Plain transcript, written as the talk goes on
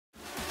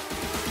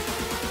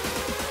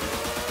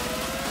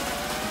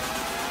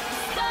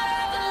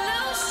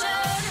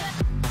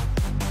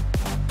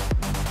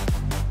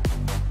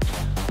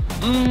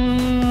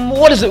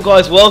What is up,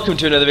 guys? Welcome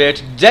to another video.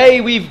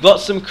 Today we've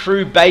got some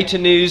crew beta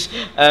news.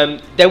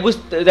 There was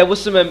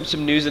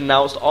some news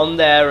announced on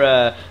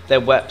their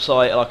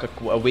website like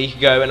a week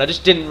ago, and I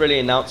just didn't really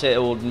announce it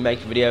or make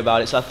a video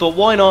about it. So I thought,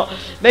 why not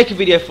make a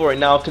video for it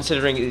now,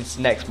 considering it's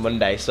next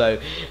Monday. So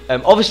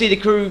obviously the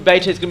crew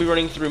beta is going to be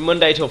running through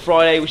Monday till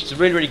Friday, which is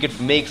really good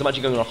for me because I'm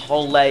actually going on a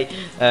holiday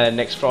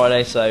next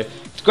Friday. So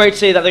it's great to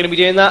see that they're going to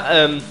be doing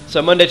that.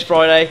 So Monday to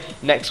Friday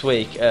next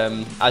week,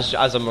 as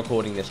I'm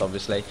recording this,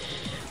 obviously.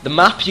 The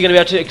map, you're going to be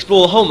able to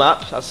explore the whole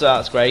map,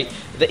 that's great.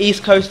 The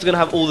East Coast is going to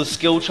have all the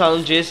skill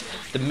challenges.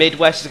 The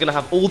Midwest is going to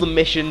have all the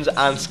missions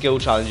and skill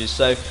challenges.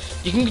 So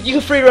you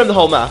can free roam the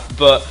whole map,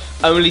 but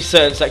only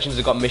certain sections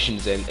have got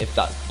missions in, if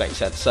that makes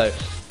sense. So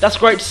that's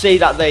great to see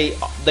that they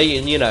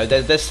you know,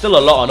 there's still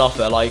a lot on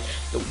offer. Like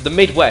the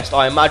Midwest,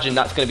 I imagine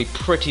that's going to be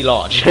pretty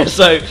large.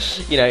 So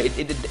you know,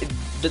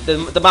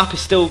 the map is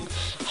still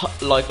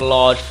like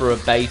large for a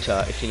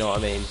beta, if you know what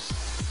I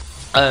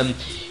mean.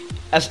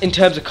 As in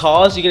terms of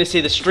cars, you're going to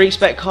see the street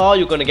spec car,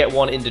 you're going to get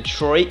one in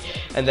Detroit,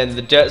 and then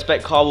the dirt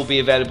spec car will be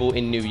available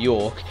in New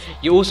York.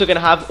 You're also going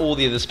to have all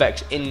the other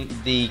specs in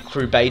the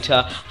crew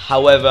beta.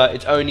 However,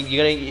 it's only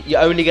you're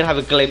only going to have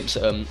a glimpse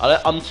at them.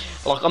 I'm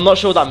not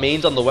sure what that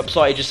means on the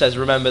website. It just says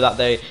remember that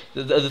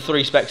the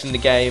three specs in the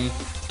game: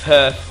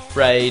 perf,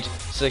 raid,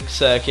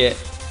 circuit,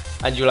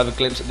 and you'll have a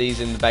glimpse at these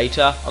in the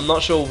beta. I'm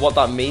not sure what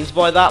that means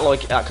by that.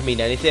 Like that could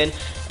mean anything.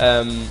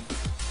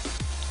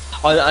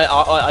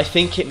 I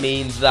think it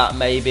means that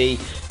maybe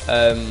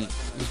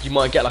you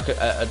might get like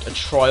a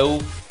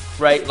trial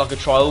rate, like a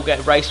trial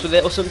race with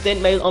it or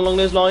something, maybe along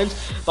those lines.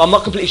 But I'm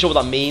not completely sure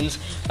what that means.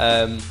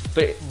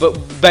 But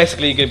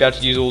basically, you're going to be able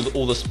to use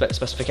all the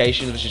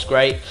specifications, which is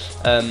great.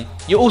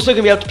 You're also going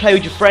to be able to play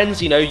with your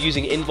friends, you know,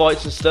 using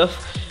invites and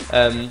stuff.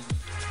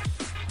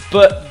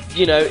 But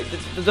you know,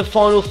 the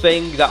final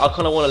thing that I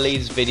kind of want to leave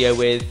this video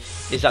with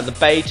is that the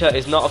beta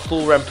is not a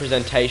full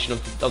representation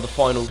of the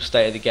final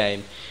state of the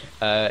game.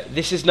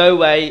 This is no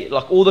way,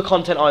 like all the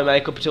content I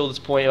make up until this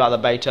point about the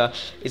beta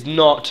is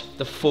not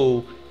the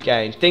full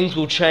game. Things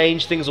will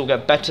change, things will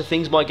get better,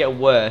 things might get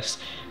worse.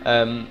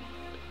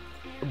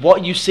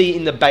 What you see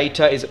in the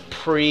beta is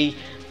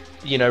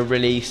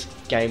pre-release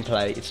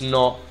gameplay. It's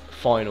not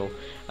final.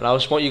 And I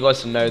just want you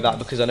guys to know that,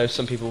 because I know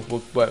some people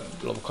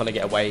will kind of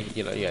get away,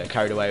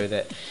 carried away with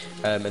it,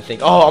 and think,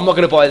 oh, I'm not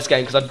going to buy this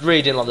game because I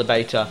really didn't like the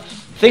beta.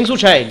 Things will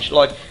change.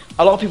 Like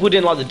a lot of people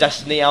didn't like the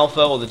Destiny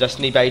Alpha or the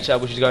Destiny Beta,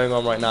 which is going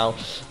on right now.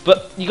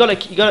 But you gotta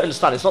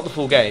understand, it's not the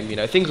full game. You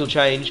know, things will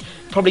change,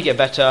 probably get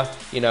better.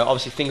 You know,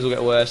 obviously things will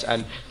get worse.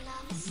 And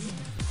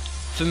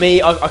for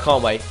me, I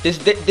can't wait.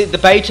 The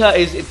beta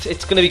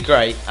it's going to be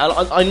great.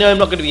 I know I'm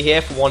not going to be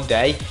here for one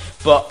day,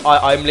 but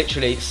I'm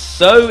literally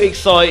so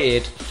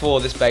excited for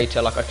this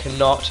beta. Like I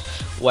cannot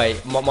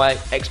wait. My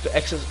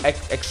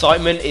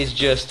excitement is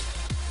just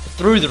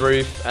through the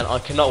roof, and I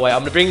cannot wait. I'm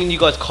going to bring you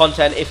guys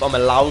content if I'm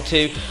allowed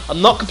to.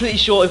 I'm not completely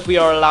sure if we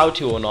are allowed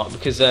to or not,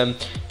 because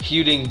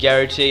Hewlin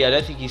Garrity, I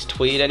don't think he's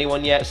tweeted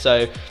anyone yet,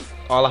 so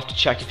I'll have to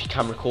check if he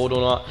can record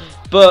or not.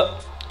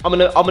 But I'm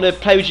gonna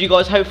play with you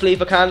guys, hopefully,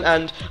 if I can,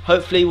 and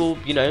hopefully we'll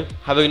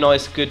have a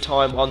nice good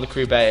time on the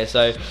crew beta.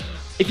 So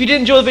if you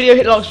did enjoy the video,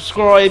 hit like,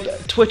 subscribe.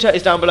 Twitter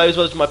is down below, as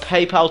well as my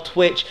PayPal,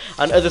 Twitch,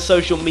 and other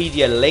social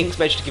media links.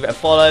 Make sure to give it a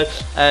follow,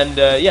 and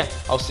yeah,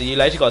 I'll see you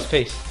later, guys.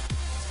 Peace.